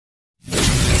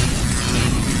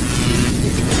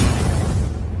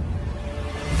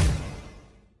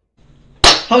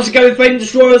how's it going, Flame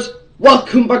Destroyers?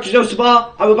 Welcome back to Joseph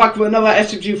Bar, and we're back with another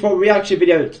Smg4 reaction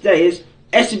video. Today is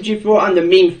Smg4 and the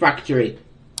Meme Factory.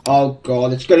 Oh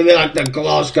god, it's gonna be like the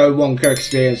Glasgow Wonka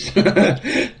experience.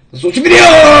 Let's watch the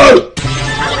video!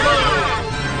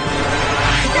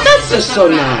 That's just so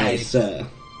nice. Yo,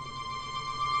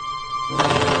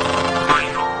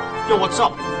 what's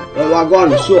up?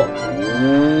 What's up?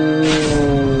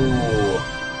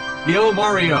 Yo,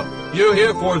 Mario, you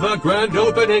here for the grand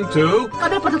opening too?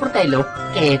 Ano pa fratello?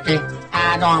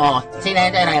 Ano,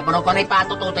 sineterepono con i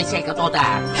pato tutti secco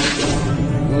tota.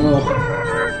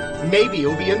 Maybe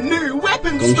it'll be a new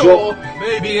weapon store.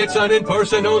 Maybe it's an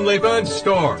in-person OnlyFans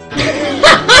store.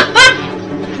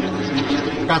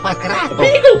 Dapat krato.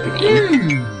 Big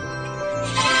opening.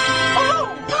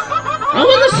 I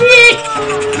wanna see it!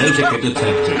 No ticket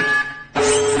detected.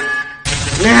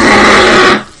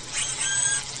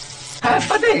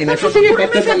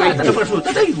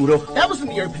 That wasn't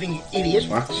the opening, you idiot.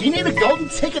 What? You need a golden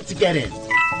ticket to get in.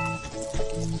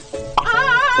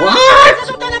 What?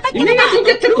 You think I can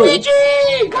get to go? Luigi!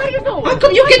 What are you doing? How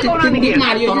come you get to What's going on here?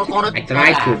 Mario? I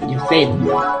tried to, you failed.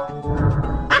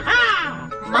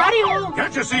 Mario!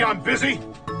 Can't you see I'm busy?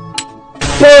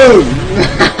 Boom!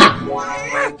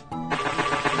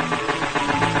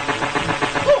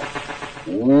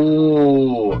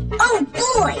 Ooh. Oh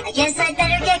boy, I guess I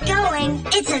better get going.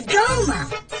 It's a Goma.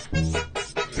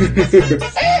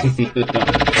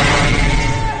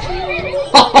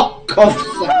 Oh god!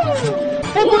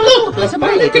 Oh look, that's a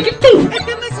Mario ticket too!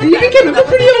 And you became a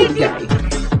pretty old guy.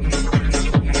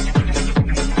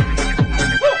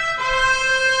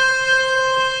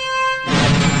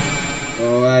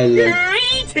 Oh, I live.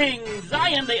 Greetings! I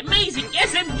am the amazing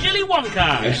Smg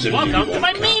Wonka! SMG Welcome to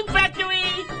my Wonka. meme factory!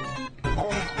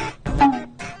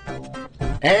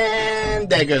 And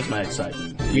there goes my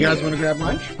excitement. You guys want to grab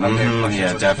lunch?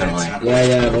 Yeah, definitely.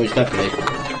 Yeah, most definitely.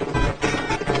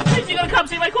 Please, you gonna come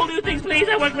see my cool new things, please?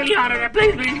 I worked really hard on it.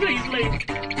 Please, please, please, please.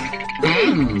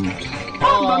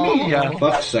 Oh,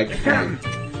 fuck's sake.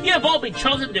 You have all been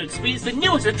chosen to experience the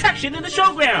newest attraction in the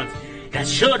showgrounds. That's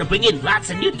sure to bring in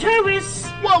lots of new tourists.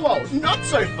 Whoa, not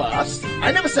so fast.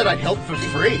 I never said I'd help for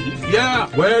free. Yeah,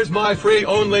 where's my free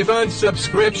OnlyFans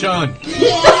subscription?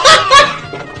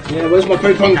 Yeah, where's my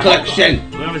Pokemon collection?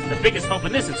 Whoever's the biggest hope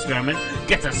in this experiment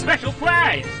gets a special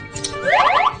prize.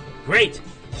 Great.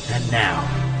 And now,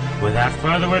 without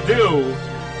further ado,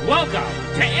 welcome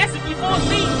to Smg4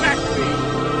 Meme Factory.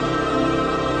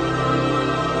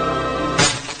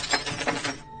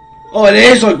 Oh, it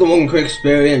is like the Wonka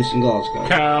experience in Glasgow.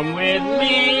 Come with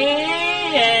me,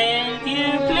 and you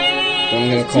I'm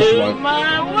please, gonna to copyright.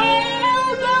 my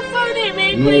world of funny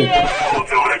meme No.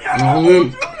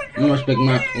 creation. Nice big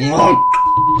Mac.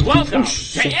 Welcome to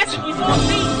shit. Smg4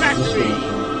 Meme Factory.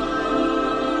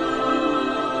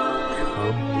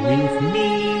 Come with me,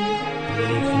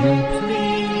 if you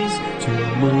please, to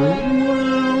my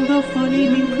world of funny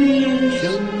meme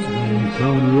creations. We've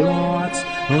got lots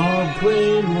of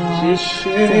great ones for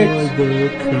the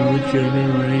current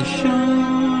generation.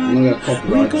 We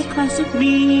got classic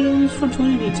memes from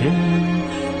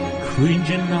 2010. Cringe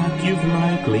and not, you've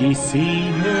likely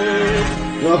seen it.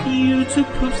 YouTube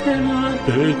posts that are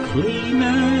the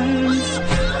cleanest.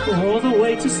 All the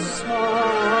way to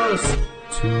sauce.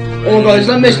 Oh guys,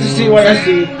 I missed to see what I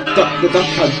see the Duck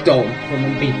Hunt dog from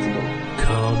Unbeatable.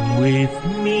 Come with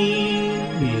me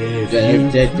if you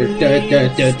please.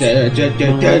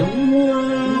 My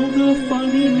world of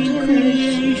funny meme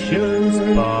creations.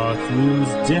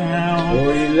 Bathrooms down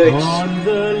on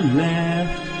the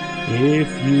left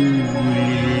if you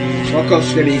wish. Fuck off,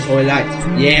 Skinny Toilet.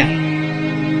 Yeah.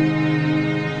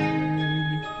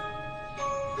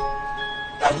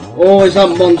 Oh, is that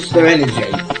Monster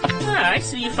Energy? I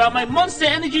see you found my Monster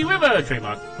Energy River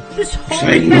trademark. This whole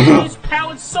Trademark. factory is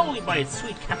powered solely by its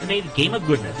sweet caffeinated game of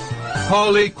goodness.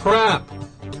 Holy crap!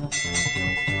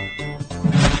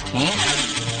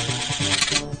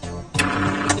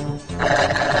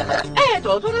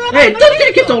 Hey, don't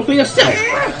take it all for yourself.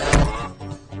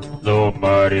 No,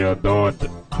 Mario, don't.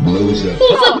 Who's that?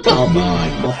 Oh my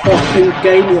fucking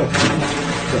game.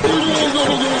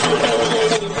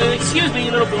 Excuse me,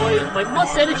 little boy. My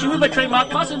Monster Energy River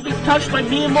trademark mustn't be touched by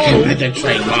mere mortal. The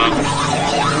trademark.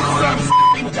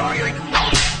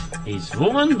 He's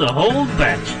ruined the whole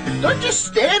batch. Don't just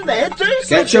stand there, do something.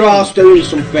 Get your ass doing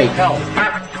something. Help!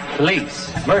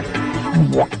 Police! Murder!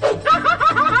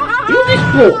 Do this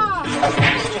for.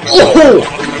 Oh!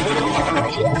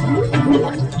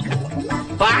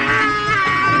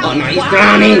 Oh no, he's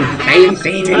drowning! I ain't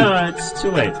seen him! It's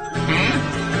too late.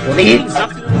 What is it?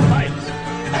 Something in the pipes.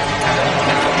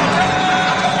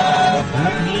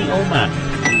 Not me, oh man.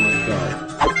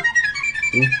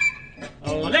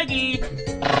 Oh, Leggy!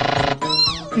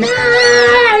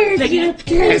 Leggy,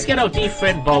 let's get our dear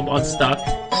friend Bob unstuck.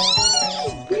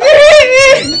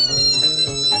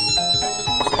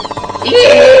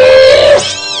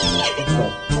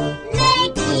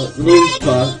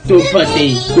 Loompa,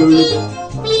 Doopity,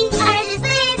 Doop.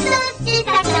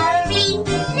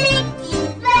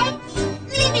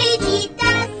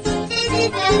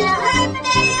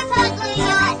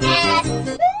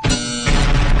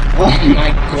 Oh my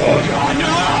god!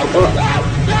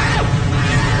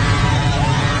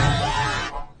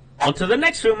 On to the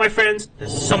next room, my friends.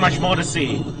 There's so much more to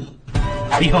see.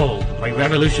 Behold, my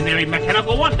revolutionary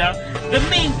mechanical wonder, the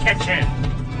meme kitchen.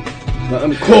 Let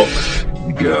them cook.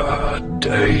 God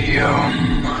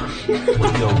damn.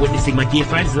 What you're witnessing, my dear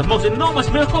friends, is the most enormous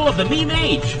miracle of the meme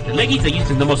age. The Leggies are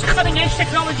using the most cutting-edge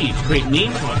technology to create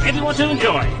memes for everyone to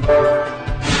enjoy.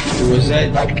 Who was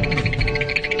it?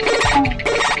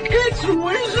 It's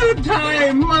wizard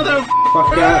time,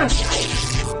 Fucker.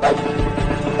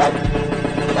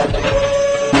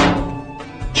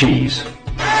 Jeez.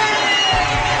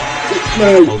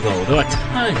 No. Although there are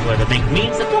times where they make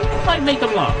memes that don't quite make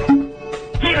them laugh.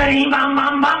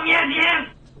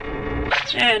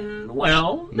 And,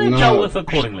 well, they're dealt with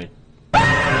accordingly.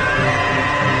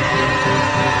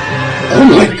 Oh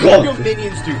my god! Your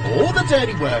minions do all the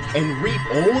dirty work and reap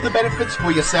all the benefits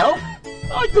for yourself?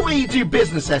 Like the way you do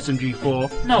business,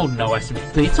 SMG4. No,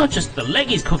 SMG, it's not just the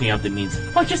Leggies cooking up the memes.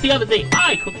 Like just the other day,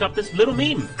 I cooked up this little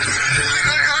meme.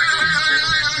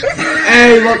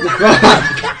 Hey, what the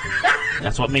fuck?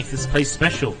 That's what makes this place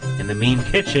special. In the meme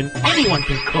kitchen, anyone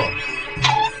can cook.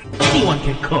 Anyone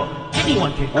can cook.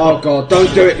 Anyone can cook. Oh god,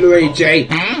 don't do it, Luigi.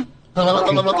 I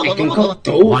can cook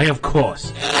too. Why, of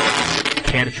course.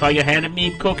 Care to try your hand at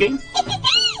meme cooking?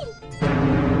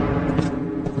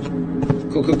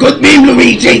 Cook a good meme,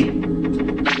 Luigi!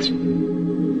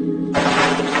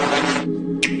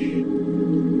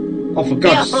 Oh, for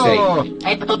God's sake.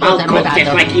 I'll cook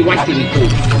just like he wanted me to.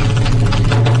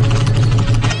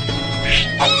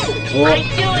 Oh. I'm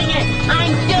doing it!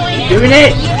 I'm doing it! Doing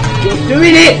it! You're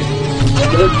doing it!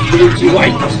 Look, Luigi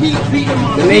White.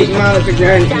 The meat mouth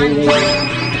again.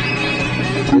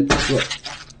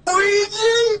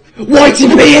 Whitey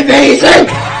be amazing!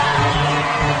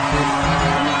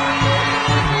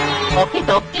 Okie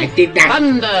dokie. I did that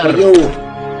Thunder. for you.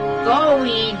 Go,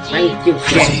 Luigi. Thank you,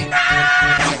 shit.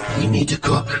 You need to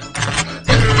cook.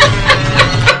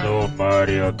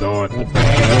 Nobody adore it.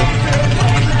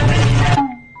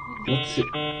 What's it?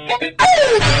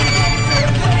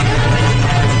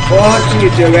 What are you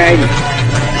doing?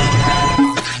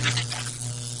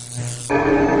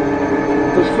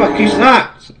 What the fuck is that?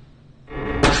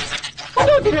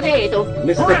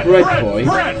 Mr. Bread Boy.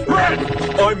 Bread!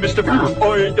 I'm Mr. Food. I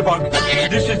ate the bug.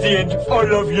 This is the end. I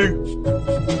love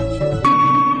you.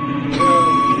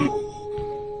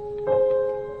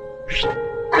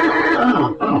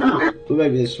 Well,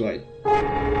 maybe this way.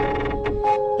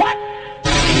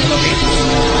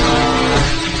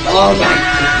 Oh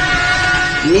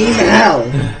my! Need hell!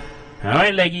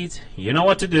 Alright, Leggies, you know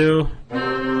what to do.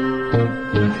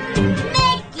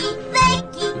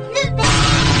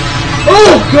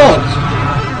 Oh god!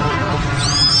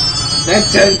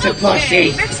 Let's turn to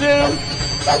pussy!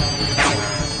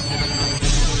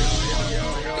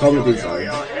 Comedy zone.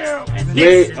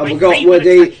 Wait, I forgot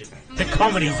Woody. The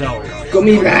comedy zone. Got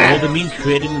me All there! the memes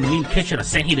created in the meme kitchen are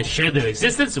sent here to share their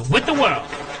existence with the world.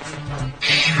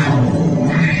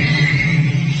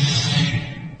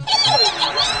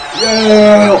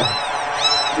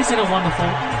 Yeah! Isn't it wonderful?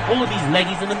 All of these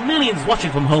Leggies and the millions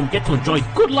watching from home get to enjoy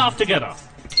good laugh together.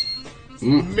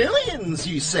 Millions,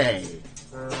 you say?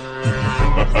 For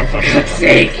God's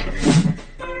sake!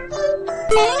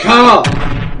 Car!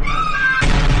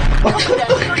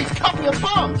 That coffee of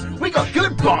bombs. We got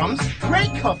good bombs,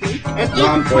 great coffee, and even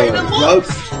Lamp greater oil,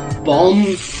 looks. rope,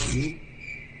 bombs.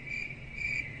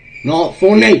 Not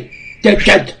funny.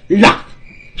 Dead, laugh.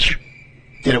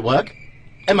 Did it work?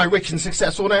 Am I rich and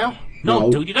successful now? No,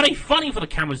 No. dude, you gotta be funny for the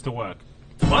cameras to work.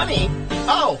 Funny?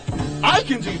 Oh, I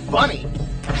can do funny.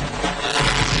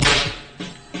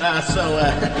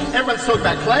 Everyone's talking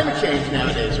about climate change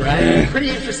nowadays, right? Pretty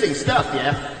interesting stuff,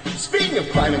 yeah? Speaking of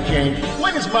climate change,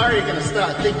 when is Mario gonna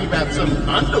start thinking about some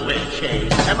underwear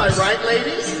change? Am I right,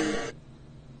 ladies?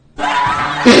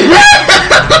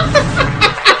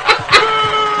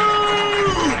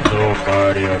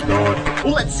 Nobody adore it.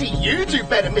 Well, let's see you do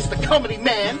better, Mr. Comedy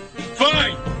Man.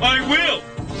 Fine, I will.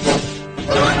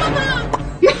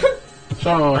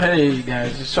 So, hey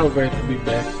guys, it's so great to be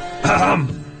back.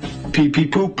 Pee pee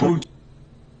poo poo.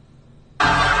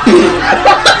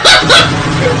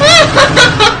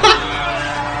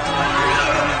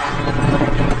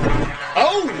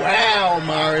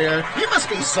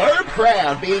 be so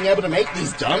proud being able to make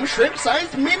these dumb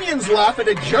shrimp-sized minions laugh at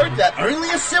a joke that only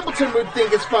a simpleton would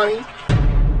think is funny.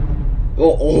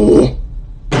 Oh.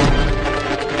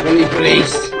 Funny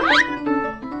police.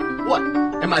 What?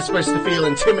 Am I supposed to feel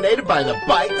intimidated by the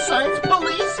bite-sized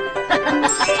police?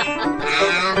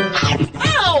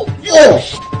 Ow! Oh.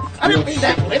 I didn't mean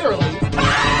that literally.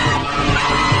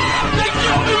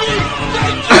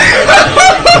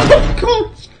 God.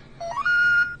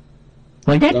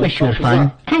 Well, that was sure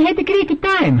fun. I had a great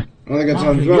time. I think it's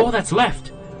on Mario, all that's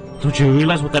left. Don't you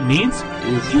realize what that means?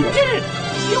 You did it!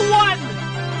 You won!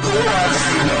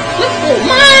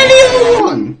 Mario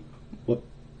won! What?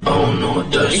 Oh no,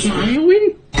 does Mario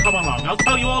win? Come along, I'll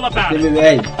tell you all about Give me it. the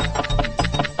aim.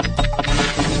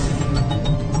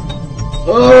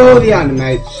 Oh, the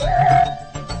animates.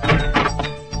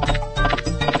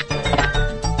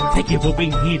 Thank you for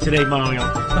being here today, Mario,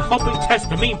 to help me test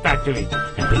the Meme Factory.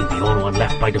 And being the only one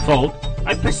left by default,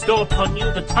 I bestow upon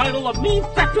you the title of Meme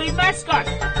Factory Mascot.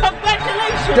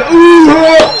 Congratulations!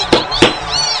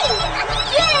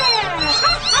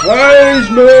 Praise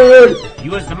me!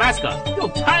 You as the mascot, you'll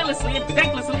tirelessly and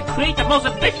thanklessly create the most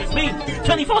ambitious meme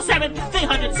 24/7,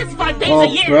 365 days a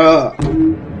year! Bruh.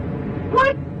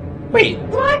 What? Wait.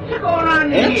 What's going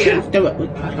on I here? have to... I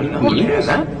don't know, man.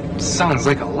 That sounds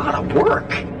like a lot of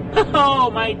work. Oh,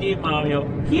 my dear Mario,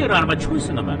 you don't have a choice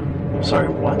in the matter. Sorry,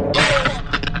 what?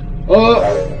 Oh!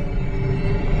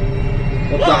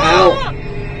 What the hell?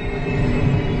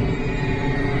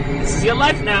 This is your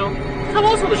life now. How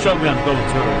else will the showground go to?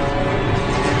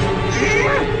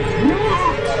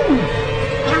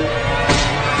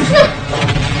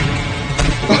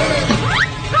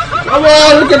 Come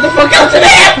on, get the fuck out of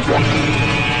there!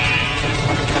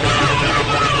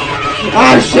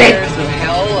 Oh shit! Fires of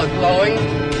hell a-glowing?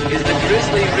 Is the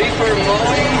grisly reaper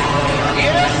mowing?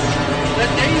 Yes! The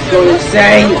days Go are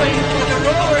insane! growing for the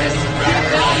rowers!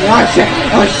 Oh shit!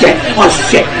 Oh shit! Oh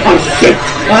shit! Oh shit!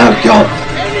 Oh god!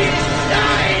 Any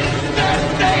signs that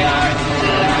they are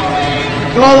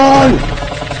glowing! Go on!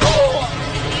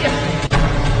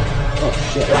 Oh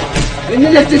shit! In the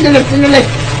lift! In the lift! In the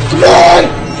lift! Come on!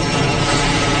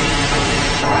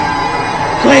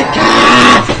 Quicker!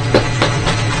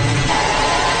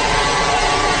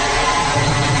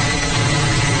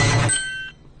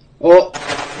 Oh!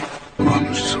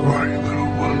 I'm sorry, little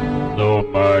one. No,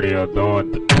 Mario,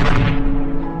 don't.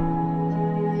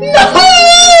 No!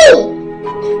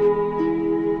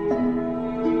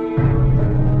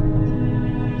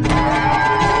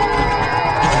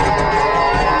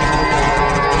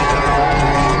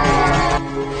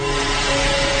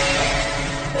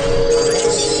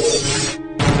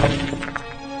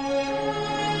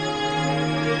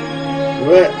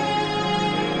 What?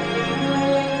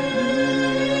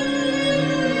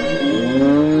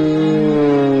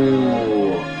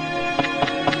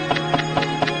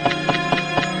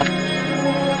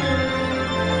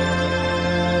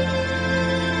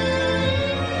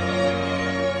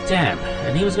 Damn,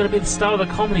 and he was gonna be the star of the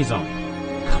comedy zone.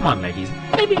 Come on, ladies,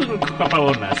 maybe we can cook up our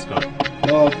own mascot.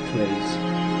 Oh, please.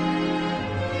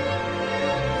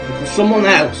 Look for someone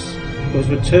else. Because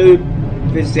we're too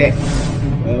busy.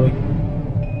 Where are we?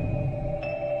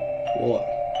 What?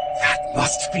 That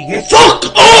must be it. Fuck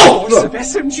off! Force of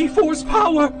SMG4's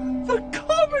power. The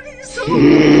comedy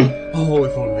zone. Oh,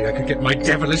 if only I could get my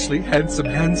devilishly handsome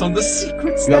hands on the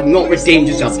secrets. You have not redeemed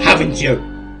yourself, haven't you?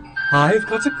 I've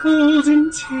got a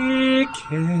golden ticket.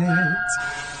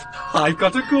 I've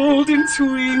got a golden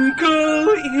twinkle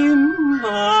in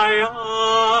my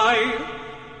eye.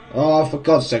 Oh, for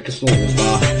God's sake, a small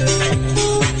bar.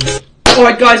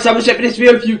 Alright guys, that was it for this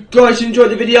video. If you guys enjoyed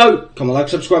the video, come on, like,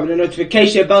 subscribe, and the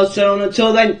notification bell set on.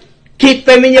 Until then, keep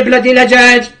filming your bloody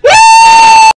legends. Woo!